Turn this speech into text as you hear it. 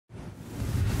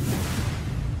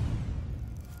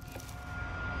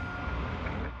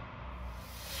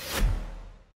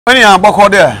When you are boko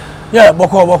there? Yeah,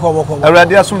 boko.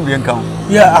 Already assume the account.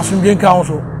 Yeah, assume the account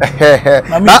so.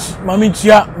 Mami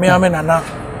tia me amenana.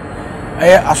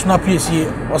 Asuna PSC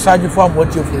osaje for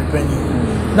what you for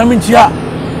penny. Na me tia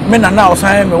me nana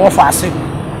osan me wo faase.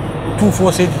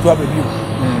 24 say to baby.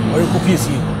 Or you PSC.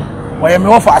 Why me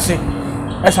wo faase.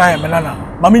 Esan me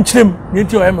nana. Mami chim ni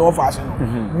tia o me wo faase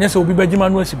no. Nyese obi bajima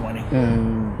no asimone.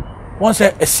 Won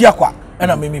say esiakwa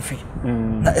na me fi.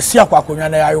 Na esiakwa akonwa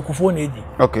na ayokufo na edi.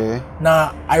 Okay.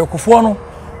 Na ayokufo no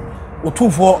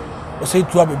otufo o say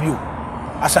to baby o.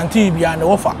 Asante bia na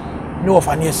wofa. Ni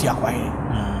wofa na esiakwa hin.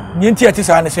 Nyenti ati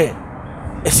sa na say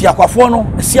esiakwafo no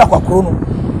esiakwa kro no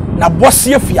na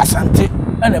bosie fi asante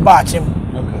na ba achim.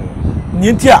 Okay.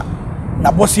 Nyenti a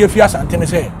na bosie fi asante ne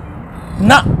say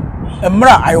na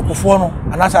emra ayokufo no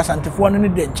anasa asantefo no ne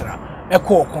denkyira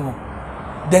ekọ okono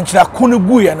denkyira kono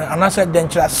guye no anasa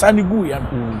denkyira sani guye no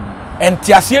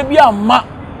entiase bia ma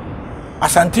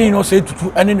asante no say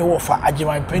tutu ene ne wofa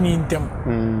agyeman pani ntem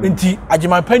enti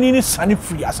agyeman pani ni sani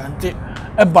free asante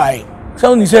e bai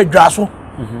so ni say dwaso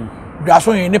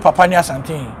dwaso yin ne papa ni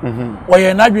asante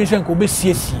oye na dwen sen ko be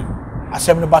siesi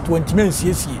asem no bat 20 men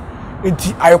siesi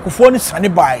enti ayokufo ni sani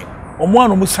bai omo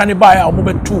anu mu sani bai a omo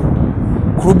betu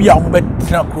kuro bia omo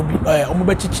betina kuro bi omo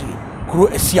bechichiri kuro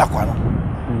esiakwa no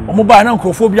omo bai na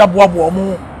nkrofo bia boabo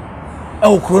omo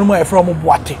e kuro no ma efra omo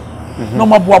boate no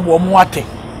ma boabo omo ate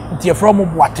nti efra omo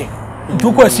boate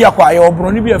nti ko esiakwa ye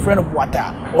obro ni bia efra no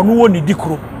boata ono wo ni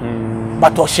dikuro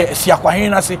bato hye esiakwa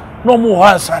hen na se no omo ho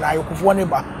ansa na ayokufo ne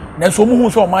ba na so omo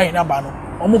hu so omo hen na ba no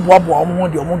omo boabo omo ho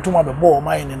de omo ntoma be bo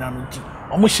omo hen na no nti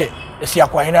omo hye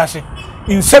esiakwa hen na se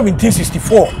in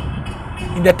 1764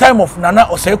 in the time of Nana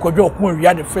Osei Kwadwo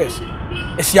Okunriya the first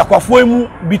esiakwafo emu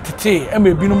bitete ema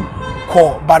ebinum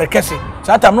ko barekese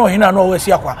sa time no hina no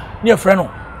esiakwa ne frɛ no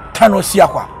tano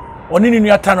esiakwa oni ni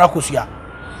nua tano akosua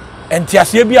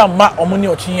entiase bi amma omo ne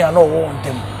okyin na owo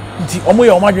ntem nti omo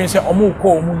ye omo adwen sɛ omo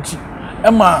kɔ omo nti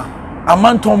ema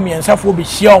amantom miensafo bi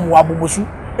hia omo abobosu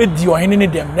edi ohene ne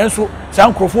dem nanso sa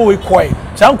nkrofo we kɔe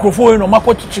sa nkrofo we no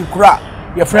makɔkyikyir kura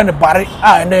ye frɛ no bare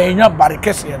a na enya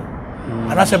barekese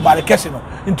no anase barekese no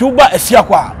nti uba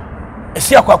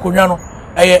esiakwa konwa no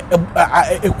eye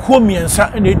ekuo miensa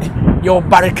na edi ye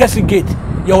barekese gate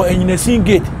ye enyinasin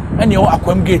gate ene ye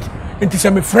akwam gate nti se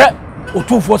me frɛ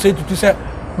otufo se tutu se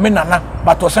me nana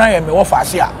batosan ye me wo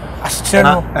faase a askyere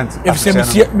no efse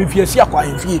me fie esiakwa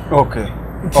enfie.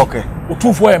 Okay.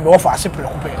 Otufo ye me wo faase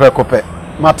prekope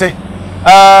mate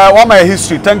what my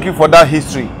history, thank you for that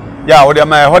history. Yeah, what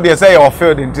my how they say your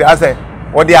field nti I say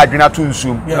what they adwena to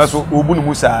nsum so obunu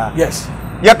musa. Yes.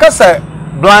 Yakasa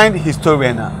blind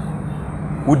historian na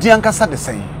odi ankasa de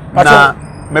sen na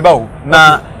meba wo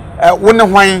na wo ne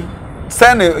hwan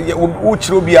sen wo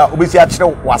kire obi a obesi a kire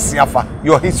wase afa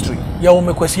your history ya wo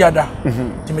mekwasi ada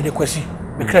ti me de kwasi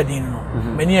me kradin no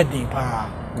me ne edin pa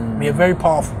me very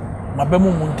powerful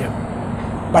mabemu muntem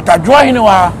but adwo hene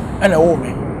wa na wo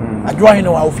me adwo hene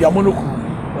wa ofia monoku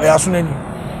o ya so nani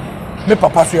me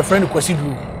papa so your friend kwasi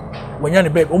duru wanya ne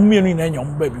babe omumienu ina nya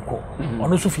omu babe ko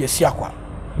ono so fie siakwa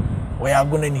o ya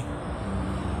agonani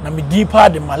na me deeper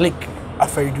the Malik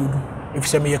afaridudu if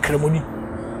say me ye kremoni.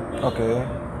 Okay.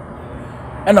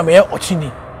 Ena me ye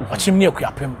ochini ni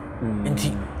akuapem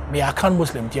nti me ya kan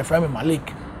muslim ti afra me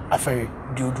Malik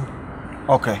afaridudu.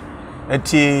 Okay.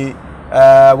 Enti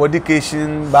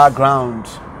education background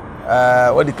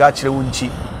what the catch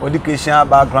wunchi education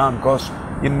background because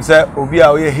you say obi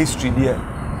a we history there.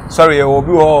 Sorry,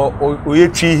 obi o ye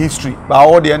tree history but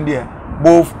all the end there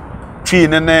both tree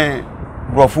ne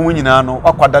brofo nyina no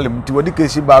akwadale mti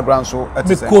education background so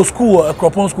me go school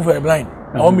Agyapong school for the blind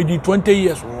I only did 20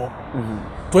 years or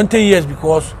 20 years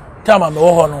because time am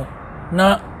wo ho no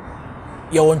na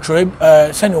ya won try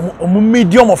send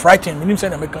medium of writing meaning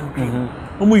send American people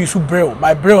omo use braille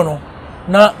by braille no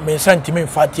na me sentiment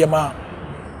fatia ma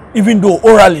even though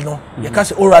orally no you can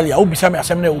say orally I will be some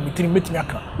assembly will be meeting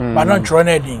aka but not try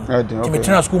na din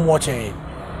to school more che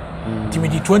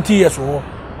timidi 20 years or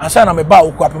ansa na me ba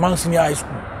Agyapong senior high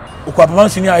school Agyapong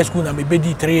senior high school na me be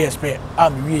di 3 years pe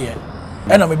am wie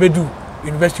e na me be do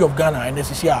University of Ghana and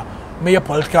this year me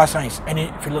political science and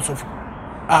philosophy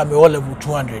me all level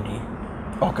 200.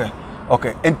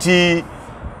 Okay enti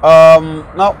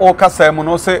na o kasa mu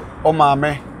no se o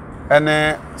maame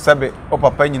ene sebe o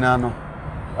papa nyina no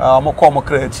moko mo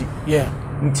krati yeah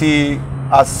nti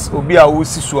as obi a wo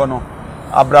sisuo no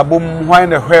abrabom hwan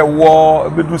na hwe wo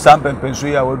bedu sampempenso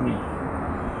ya wadu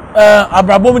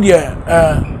abrabom de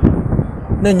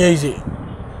na nyeze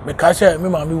me ka say me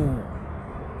maame wu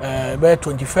by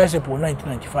 21st April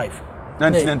 1995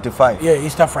 1995 yeah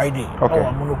Easter Friday okay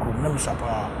monokrom na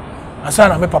misapa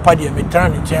asana me papa de me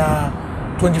tran ne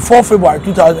 24 February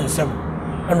 2007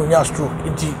 and onya stroke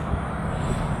nti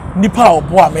nipa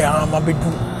obo a me ama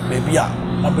bedu baby a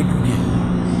mabedu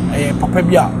die papa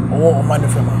bi a owo ma ne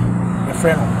fema your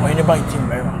friend o any by team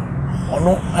very ma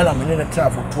ono ana me ne try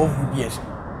for 12 good years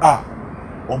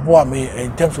obo a me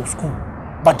in terms of school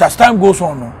but as time goes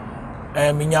on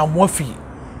no me nya mofi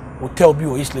hotel bi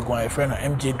o East Legon a friend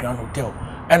MJ Grand Hotel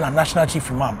and a national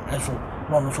chief imam and so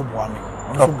no so boa me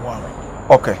no so boa me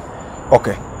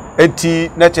okay enti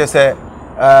na che say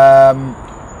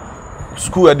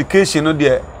school education no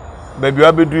there baby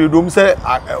abedu dom say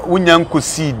wonya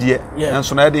nkosi de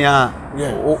enso na de ha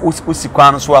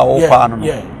usikwan so a wo pa no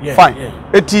fine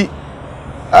enti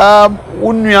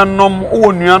unuanom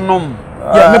wo nuanom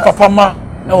me papa ma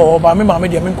ba me mama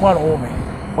de me nkwan no wo me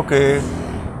okay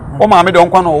o mama de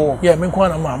nkwan no wo me nkwan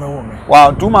na mama wo me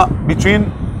wow tuma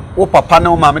between o papa na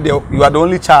o mama de you are the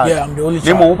only child I'm the only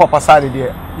child name o papa side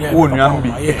there wo nuanom bi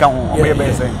e ka ho o me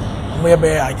be say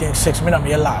I think 6 me na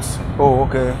me last oh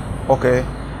okay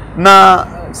na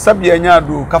sabia nya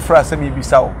do kafra sami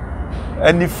bisa o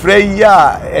ani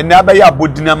freya eni abeya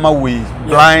bodina ma we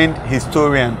blind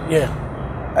historian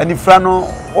ani fra no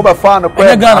obefa no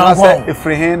kwa na say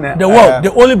efrehin the world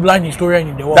the only blind historian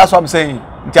in the world. That's what I'm saying.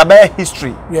 It's about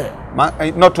history,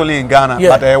 not only in Ghana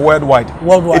but worldwide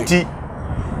iti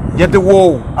yet the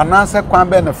world and answer kwan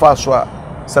be na fa so a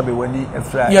sabe wani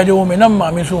efra the woman na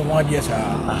ma me so ho ade sa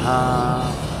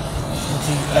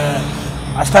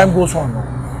as time goes on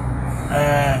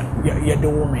the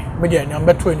woman me dey na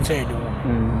beto ni say the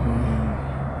woman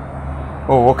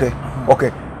oh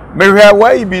okay me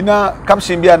why you be na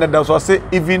caption be na so say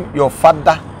even your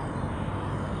father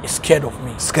is scared of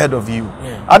me. Scared of you.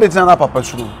 I didn't know papa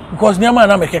true. Because near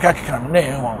na me keka keka na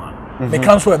e wanwa. Me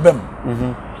cancel ebem.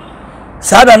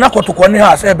 Sada na kotoko ne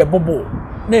house ebe bobo.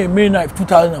 Na May 9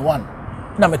 2001.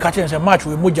 Na me catch say match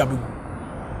we moja bigu.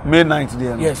 May 9th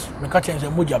there. Yes, me catch say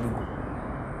moja bigu.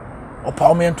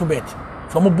 Opa me into bed.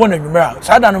 So mo born anwumra.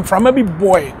 Sada no from a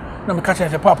boy na me catch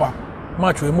say papa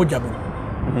match we moja bigu.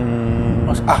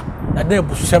 Na dey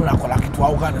busu sem na kola kitwa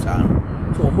wo kan sa.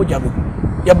 So moja bigu.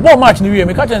 Ya bo match ni wie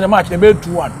me catch the match na be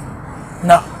 2-1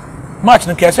 na match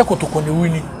no kese kotoko ne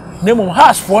wini na mum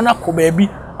has for na ko ba bi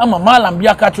ama malam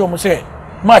bia catch o mo say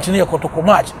match ne kotoko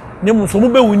match na mum so mo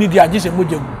be wini dia je se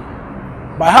moja gu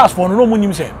by has for no mo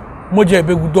nim say moja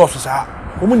be gu doso sa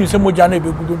o mo nim say moja na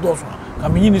be gu doso ka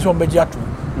me yin ni so be ji ato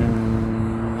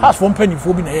has for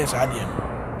mpanifo bi na yes ade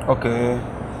okay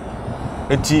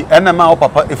eti enema o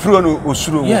papa efiro no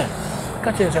osuro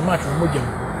catch the match moja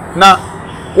na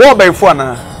wo bayfo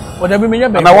na o da bi menya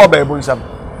bayfo na wo baybo nsam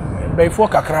bayfo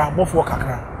kakra bofo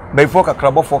kakra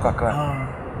bofo kakra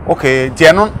okay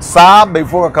je no sa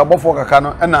bayfo kakra bofo kakra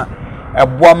no na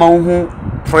eboa ma hu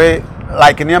pray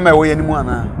like niam e wo yanimu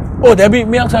ana oh da bi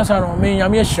me ansa no me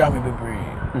nyame ahira me bebre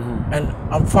and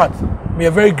I'm fat me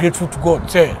are very grateful to God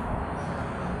say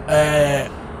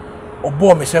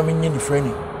obo me say me nyini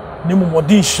freni ni mu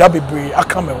modin hira bebre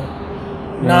aka me ho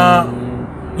na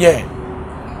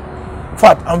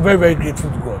fact, I'm very, very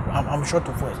grateful to God. I'm short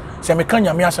of words. Say me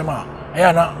kanya me asema,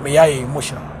 na me ya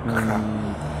emotional.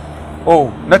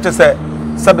 Oh, not just say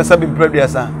sabe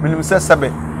previous minim say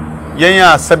sabe.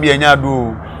 Yenya sabe yenya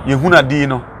do yehuna di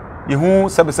no. Yehu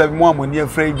sabe mo amoni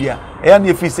afra bia. Na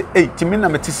efi say timi na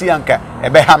metisi anka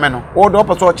ebe ha me no. O do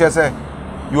person che say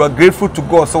you are grateful to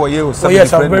God so ye o sabe.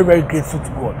 Yes, I'm very, very grateful to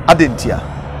God. Adentia.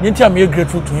 Nti am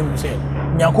grateful to him say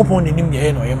Nyankopon ne nim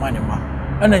ye no ye ma ne ma.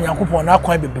 Ana Nyankopon na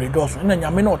akwan bebre doso na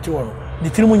nyame na ote wo no de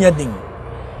tirimu nya din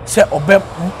se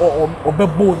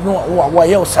obebo no wa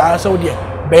ye o saa se wo de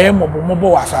be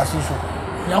mobo wa asase so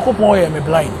Nyankopon ye me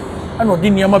blind ana odi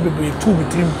niam bebre tu bi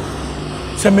tirim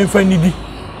se me fa nidi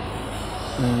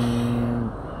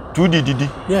tu didi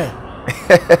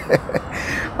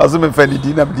aso me fa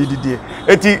nidi na didi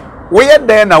eti wo ye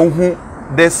den na wo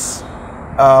this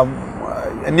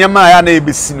niam ya na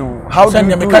ebesi no how do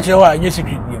you me catch you wa ye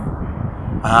secret dim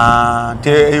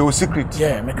te e secret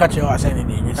me catch you assign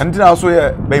ni and na so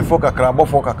ye bayfo kakra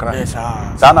bofo kakra yes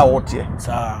sa na wote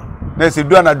sa na se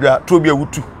du anadua to bi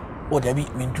awutu o da bi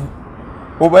mintu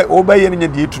o ba ye nya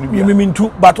de etu no bi mintu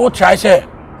but o try say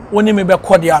oni me be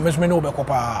call dia me so me no be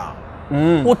kopa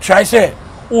o try say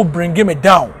o bring me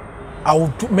down I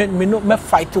will do, me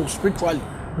fight you spiritually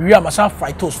we are must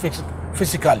fight you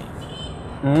physically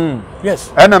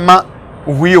yes enema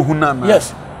huye hunana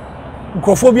yes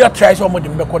Microphobia tries almost to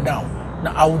make down.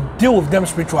 Now I will deal with them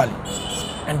spiritually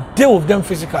and deal with them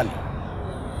physically.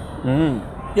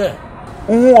 Yeah.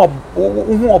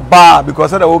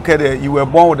 Because okay, you were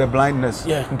born with a blindness.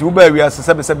 Yeah. Nti we are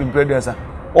 77 predators.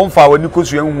 On fa wani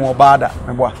kosu ehun oba da.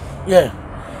 Yeah.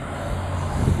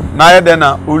 Now then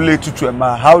relate to a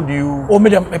man. How do you me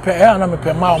them me pay na me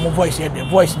pay ma voice here the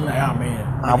voice na ya me.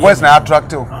 Voice na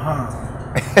attractive.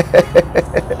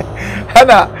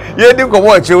 Hana ye di ko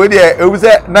watch we dey e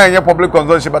say na nya public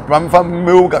consumption but mam fam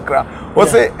mewu kakra. O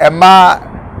say e ma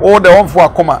o the one for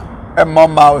akoma e ma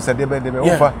ma o say de be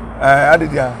o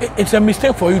it's a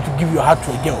mistake for you to give your heart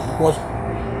to a girl because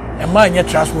a man yet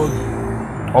trustworthy.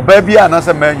 Or baby, and as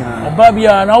a man, or baby,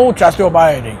 and I will trust your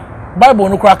Bible. Bible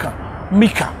no cracker,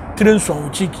 Mika, Trinson,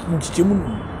 chick, Chimun,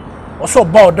 or so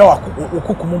bow dog, or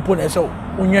cook mumpon, so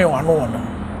unya one.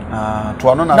 To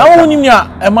another. Now, only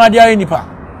a Madia Nipa,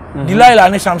 Delilah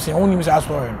and something, only Miss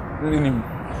Astorian.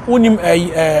 Unim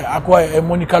acquire a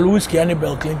Monica Lewinsky and a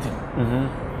Bill Clinton.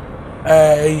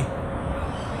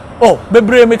 Oh,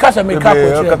 Bebre make us a make up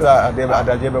with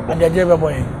the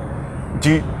boy.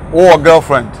 Or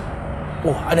girlfriend.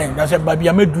 Oh, I didn't. That's a baby.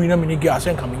 I made doing a mini girl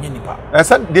and coming in the park. I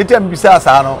said, they tell me, besides,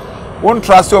 I know. Won't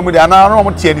trust you with the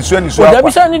another Tierney. So, there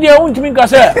be something they won't make us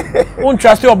say. Won't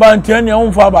trust your band, turn your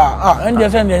own father. And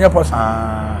just send your person.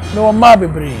 No, Marby.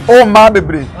 Oh, Marby.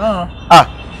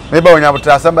 Maybe when you have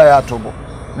trust somebody at Tobo.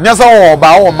 Yes, all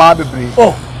about all Marby.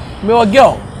 Oh, me a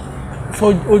girl.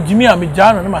 So, Jimmy, I'm a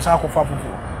John and my sack of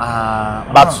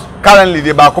but currently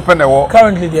the back open the wall.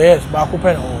 Currently, yes, back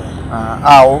open.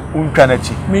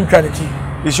 Untranity. Mean tranity.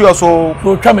 Is she also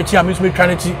so tramity? I miss me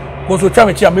tranity. Go to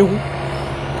tramity.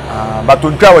 But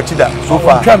to travel so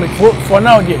far. For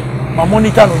now, dear, my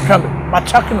monitor on travel. My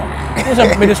chucking on.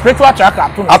 The spiritual track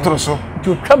after so.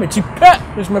 To tramity, pet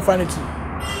is my vanity.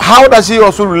 How does she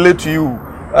also relate to you?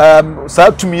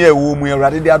 Said to me a woman, we are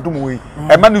ready to do away.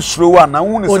 A man is slow and I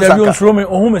won't throw me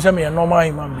or whom is a normal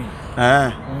human being.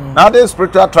 Now the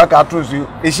spiritual track outros you.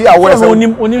 Is she aware of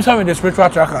only some the spiritual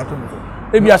track out?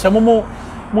 Maybe as a more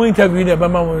interview the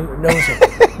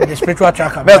the spiritual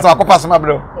track. That's a pass my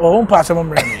bro. Or won't pass a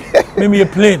moment. Maybe a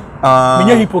plane.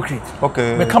 Me hypocrite.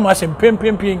 Okay. Me come as a pim.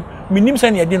 Me name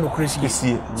send you didn't crazy.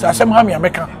 So I somehow me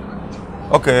American.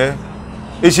 Okay.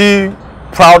 Is she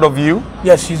proud of you?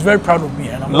 Yes, she's very proud of me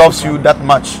and loves you that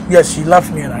much. Yes, she loves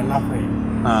me and I love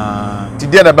her.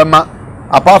 Today the Bema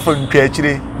apart from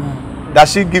PhD. Does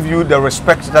she give you the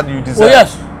respect that you deserve? Oh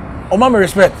yes. Oh mama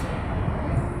respect.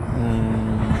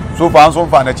 So far so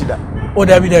far Chida. Oh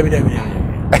Debbie.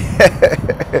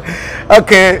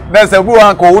 Okay, there's a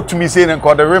woman called to me saying and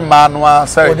called the rim man was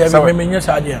sorry. Or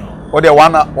the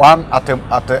one at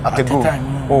a go.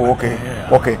 Time. Oh okay.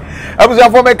 Okay. I was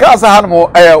for my class animal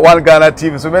one Ghana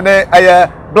TV. So many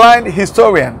blind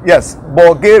historian, yes,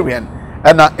 Bulgarian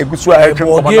and a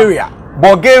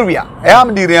Borgaria. I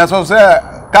am the answer, sir.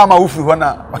 Kama ufu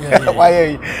hona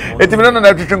why it me no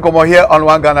na twetwe komo here on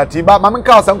one Ghana TV but mam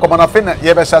ka osam komo na fe na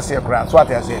ye be hyase kra so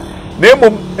ate ase na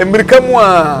emom emirika mu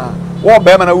a wo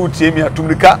be ma na wutie mi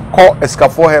atumrika ko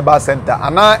escafo herbal center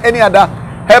ana any other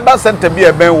herbal center bi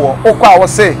e ben wo okwa wo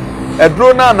se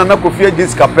edro na na kofie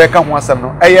Jessica preka ho asem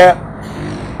no eye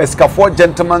escafo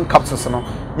gentleman capsules no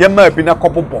ye ma bi na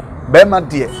kopopo be ma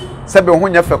de sebe ho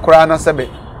nya fe kra na sebe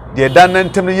de dan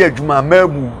nantem no ye adwuma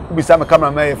maamu ubisa me camera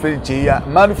ma ye fenche ya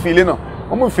man feeling no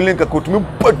omo feeling ka kotumi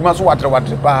poduma so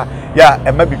watre pa ya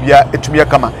e ma bibia etumi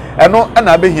kama eno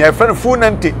na abehia friend full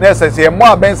 90 na sese mo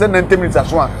abense 90 minutes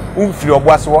so a umfiri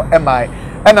oboase wo emai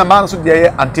ena man so de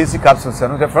ye antesi capsules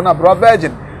no de friend abro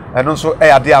virgin eno so e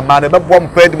ade ama na bebo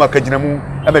mpadi makagina mu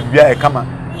e ma bibia e kama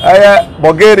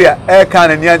Bulgaria e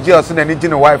kan ani age so na ni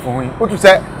gine wife hu otu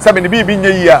se me ne bibi nya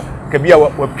yi a kabia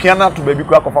wa piano to baby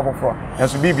kwa kofa foforo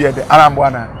enso bibia de arambo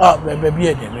ana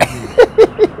baby de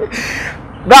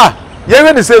da ye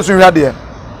we ni say so hwa de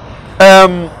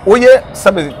oye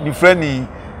sabe ni frani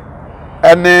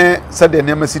ene sabe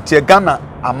ne masiti Ghana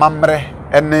amamre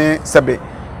ene sabe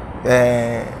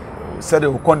sabe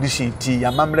o condition ti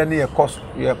amamre ne ye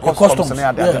customs ne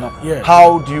ade no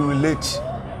how do you relate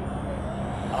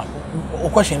o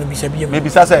question bi sabe maybe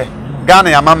say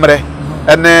Ghana amamre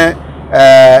ene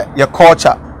your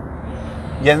culture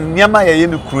your nyama ye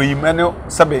no kroyim ene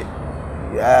sabe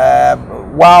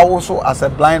wow so as a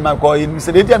blind man go in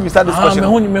say dey mister this question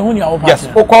yes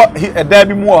oko there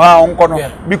bi mu ha onko no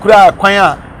bi kura kwan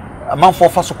a amanfo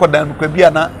fa so kodan no kwa bia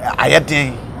na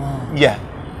ayeden yeah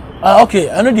okay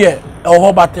I know there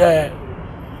but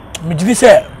me give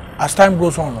say as time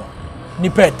goes on ni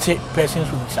pet persons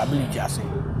with disability ase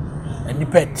and ni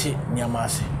pet nyama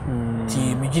ase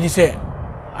ti me give say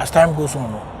as time goes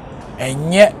on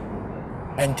enye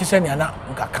entise ne na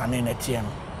nkakane na tie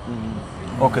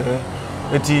no okay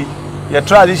eti your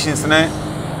traditions ne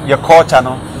your culture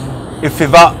no if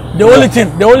favor the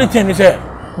only thing is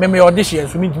me audition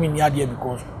so me ni ade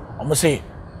because I'm say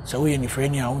so we ni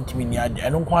friend ni a untimi ni ade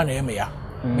eno kwa na e me ya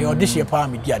Me audition pa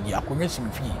me dia dia akonya sim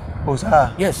fie. Oh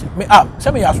sir. Yes, me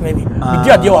say me aso na ni. Me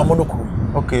dia dia wa monokrom.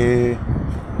 Okay.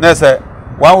 Na say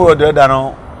one way or the other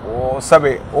no o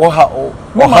sabe o ha o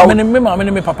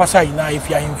me papa sai na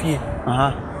ifia himfie.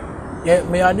 Yeah,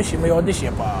 me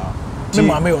audition pa. Me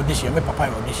mama audition, me papa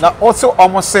audition. Na also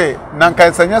almost say na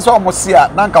nka sanya so almost see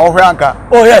na nka wo hwe anka.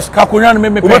 Oh yes, ka konya no me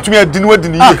pe. Obetumi adini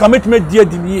wadini ye. Ka metumi adi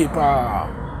adini ye pa.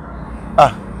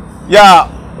 Ya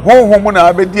honhom na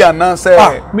abedi ana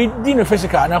say me di no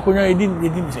physical na konya edi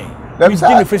say. Me di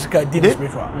no physical di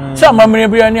spiritual. Say amamre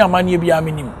bia ni amane bia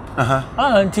menim.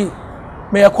 Anti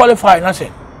me qualify na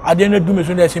say ade na du me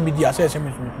so na say me di say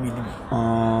me di.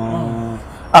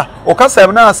 O ka say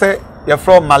na say you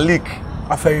from Malik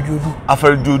Aferidudu.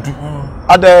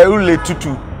 Ada relate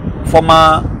to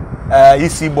former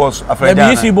EC boss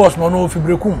Aferidudu. EC boss no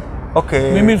fibrekum.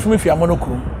 Okay. Me so me fi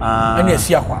amonokrum. Ani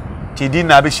esi akwa. Ti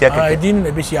na be share keke. Di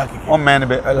na be share keke. On man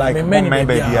be like on man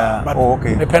be dia. Oh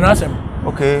okay. Me penasem.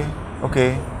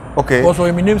 Okay.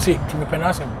 Also me namesake me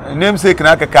penasem. Namesake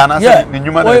na keke na say ni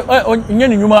nyuma na. Nya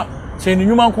ni nyuma. Say ni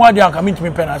nyuma nko ade anka me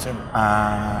ntimi penasem.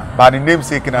 Ba ni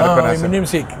namesake na penasem. Me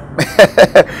namesake.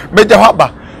 Me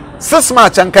jawaba. 6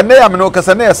 match anka na ya me no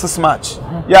kasa na 6 match.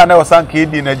 Ya na wasanka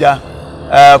edi na ja.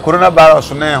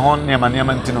 Coronavirus na hon ne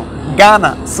manema ntino.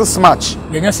 Ghana 6 match.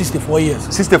 Yenya 64 years.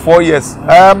 64 years.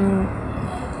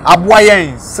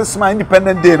 Abwayen 6 month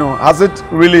independent day no. Has it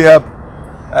really helped?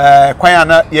 Kwan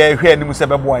na ye hwe animu se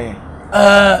beboyen.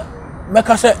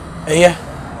 Meka se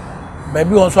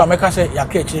baby on so meka se ya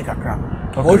ka chi kakra.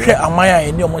 Wo hwe amaya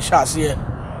eni omo sha ase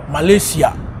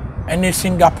Malaysia ene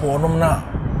Singapore nom na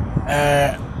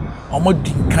omo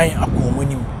dinkan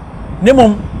akomonim.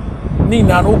 Nemom ni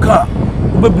na no ka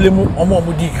obeblemu omo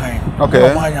dinkan. Okay.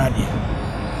 Omo anya ade.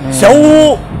 Se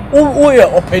wo ye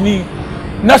openi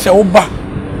na se wo ba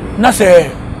na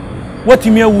se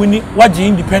watimi awuni waje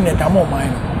independent am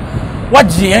oman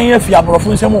waje yan afi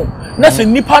abrofo nsemo na se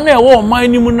nipa na e wo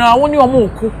oman ni mu na woni omo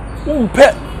ko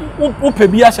umpe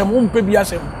bi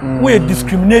asem we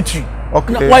discriminatory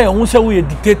okay. Why you say we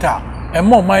dictator e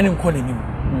mo oman ni nko nanim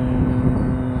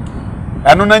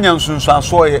eno na nyansunsu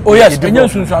so ye. Oh yes,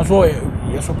 nyansunsu so ye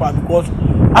so pa because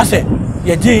I say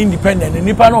ye je independent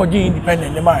nipa na o je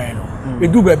independent le man no e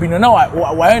du ba bi no na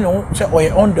why no say o ye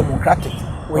undemocratic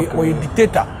or a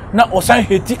dictator na osan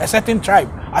hate a certain tribe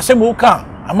asem o kan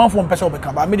amanfo mpese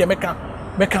obeka ba me de meka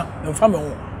mfa me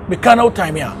ho meka no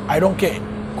time here I don't care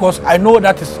because I know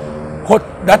that is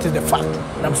the fact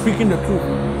and I'm speaking the truth.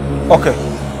 Okay,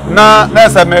 na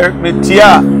say me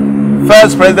tia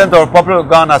first president of Republic of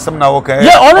Ghana asem na okay.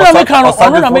 Yeah, onu na meka no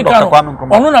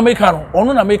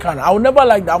I will never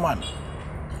like that man.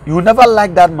 You will never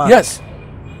like that man? Yes.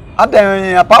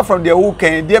 Apart from the who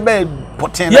can they be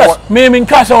putting. Yes, me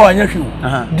nkasa o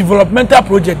anyahwe developmental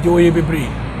project dey we bebre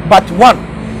but one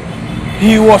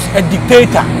he was a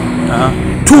dictator.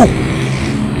 Two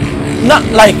not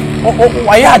like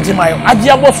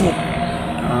Agyapong.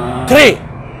 Three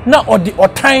na o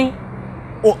time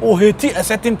o hate a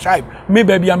certain tribe me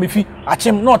baby amefi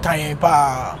achem no time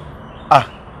pa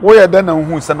wo ye den na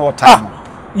hu se na o time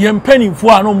ye mpanimfo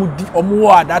a no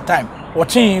omo at that time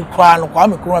watching kwa no kwa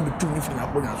me kro be 2 minutes na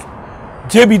konya so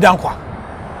JB Dankwa.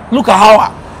 Look at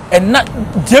how and not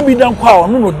JB Dankwa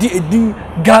no di edi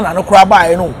Ghana no kra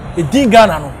ba no edi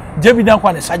Ghana no JB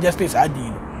Dankwa the suggested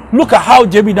adi. Look at how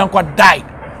JB Dankwa died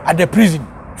at the prison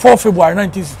 4 February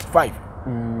 1965.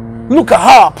 Look at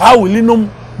how Paulinum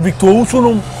Victor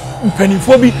Usunum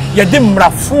Peniphobi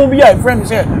Yadimrafo bi a friend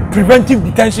say Preventive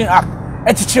Detention Act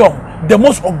the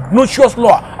most obnoxious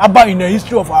law about in the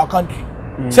history of our country.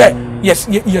 Say yes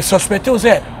you suspect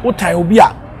say what time will be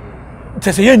a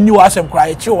say say you asem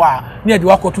cry chiwa near the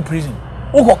walk to prison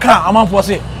uko kan amanfo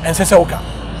say ense say uka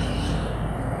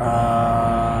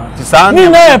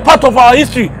part of our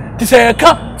history to say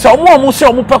kan say omo say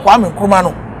omo pe kwa me nkruma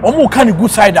no omo kan the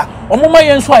good side omo ma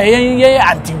yen so ye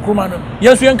anti nkruma no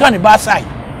yen so yen kan the bad side.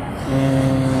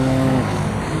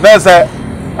 There's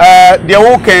the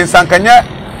woken sankanya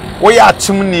we are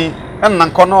chimney and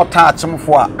nankono ta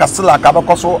chimfo a kasila ka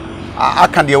bekoso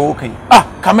aka the woken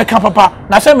ka me kan papa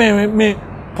na say me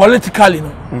politically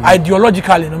no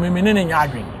ideologically no me ne nya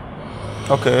adwen.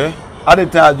 Okay, at the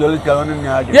time ideologically no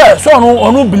nya adwen. Yeah, so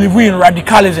no believe in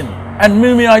radicalism and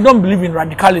me I don't believe in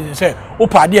radicalism. Say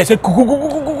opa there say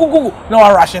kuku no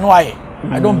rushing why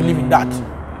I don't believe in that.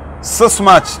 So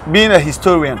much being a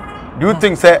historian, do you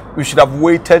think say we should have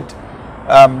waited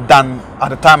than at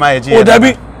the time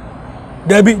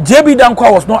Debbie JB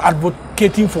Dankwa was not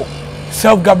advocating for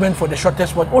self-government for the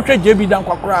shortest but okay JB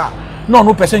Dankwa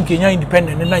no person Kenya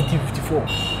independent in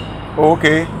 1954.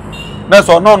 Okay. na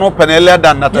so no penele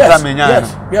dan na tata menya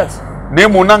yes na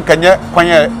mu na nkanye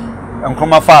kwanye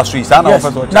nkroma fa so isa na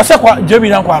ofeso na se kwa JB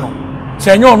Dankwa no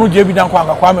se enyo no JB Dankwa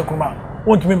nga Kwame Nkrumah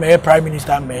wontimi me prime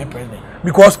minister me president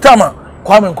because tama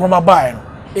Kwame Nkrumah buy no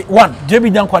one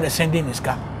JB Dankwa the sending is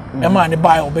car e ma ne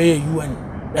buy obey UN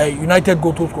United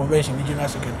Gold Coast Convention regional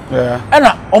secretary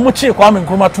ena omuchi Kwame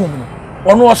Nkrumah tum no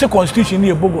ono o se constitution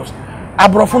ni bogus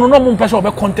abrofo no mo mpese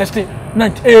obe contest na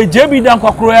JB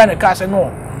Dankwa kro ya ne ka se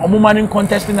no omo man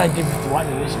contest na 51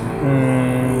 election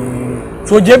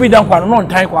so JB Dankwa no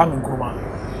ntan Kwame Nkrumah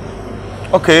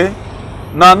okay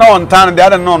na on time the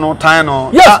other no time no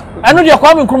yes I know the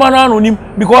Kwame Nkrumah no nim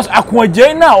because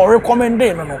Akunje na o recommend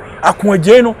no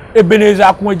Akunje no Ebenezer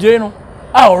Akunje no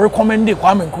o recommend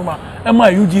Kwame Nkrumah e ma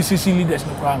UGCC leaders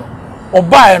no kwa no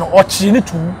obae no o chi ne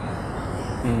tu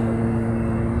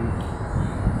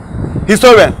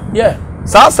historian yeah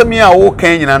Sasami a wo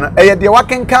kan nyina no e de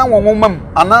wakenkan wo mam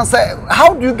ananse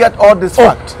how do you get all this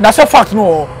fact na say fact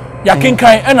no ya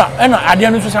kenkan ena ade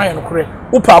no so san no kore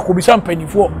wo pa akobisa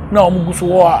mpanifo na omuguso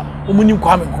wo a omunim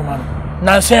Kwame Nkrumah no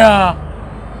na say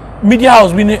media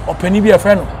house bi ne opani bi e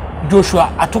friend Joshua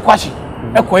Atokwashi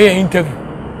e koye interview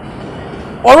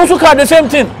onu so ka the same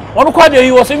thing onu kwa there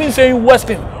he was even saying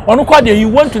Western onu kwa there he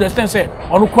went to the stand say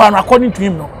onu kwa according to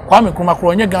him no Kwame Nkrumah kro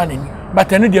onye Ghana ni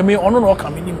but ene de me onu no ka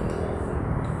me ni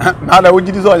na da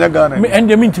wogidi so onye Ghana me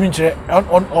ende me ntimi kire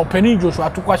opani Joshua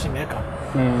Atokwashi na e ka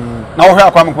na wo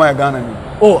hwa Kwame Nkrumah Ghana ni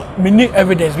oh me need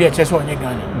evidence be e kire so onye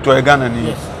Ghana to Ghana ni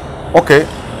yes okay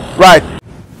right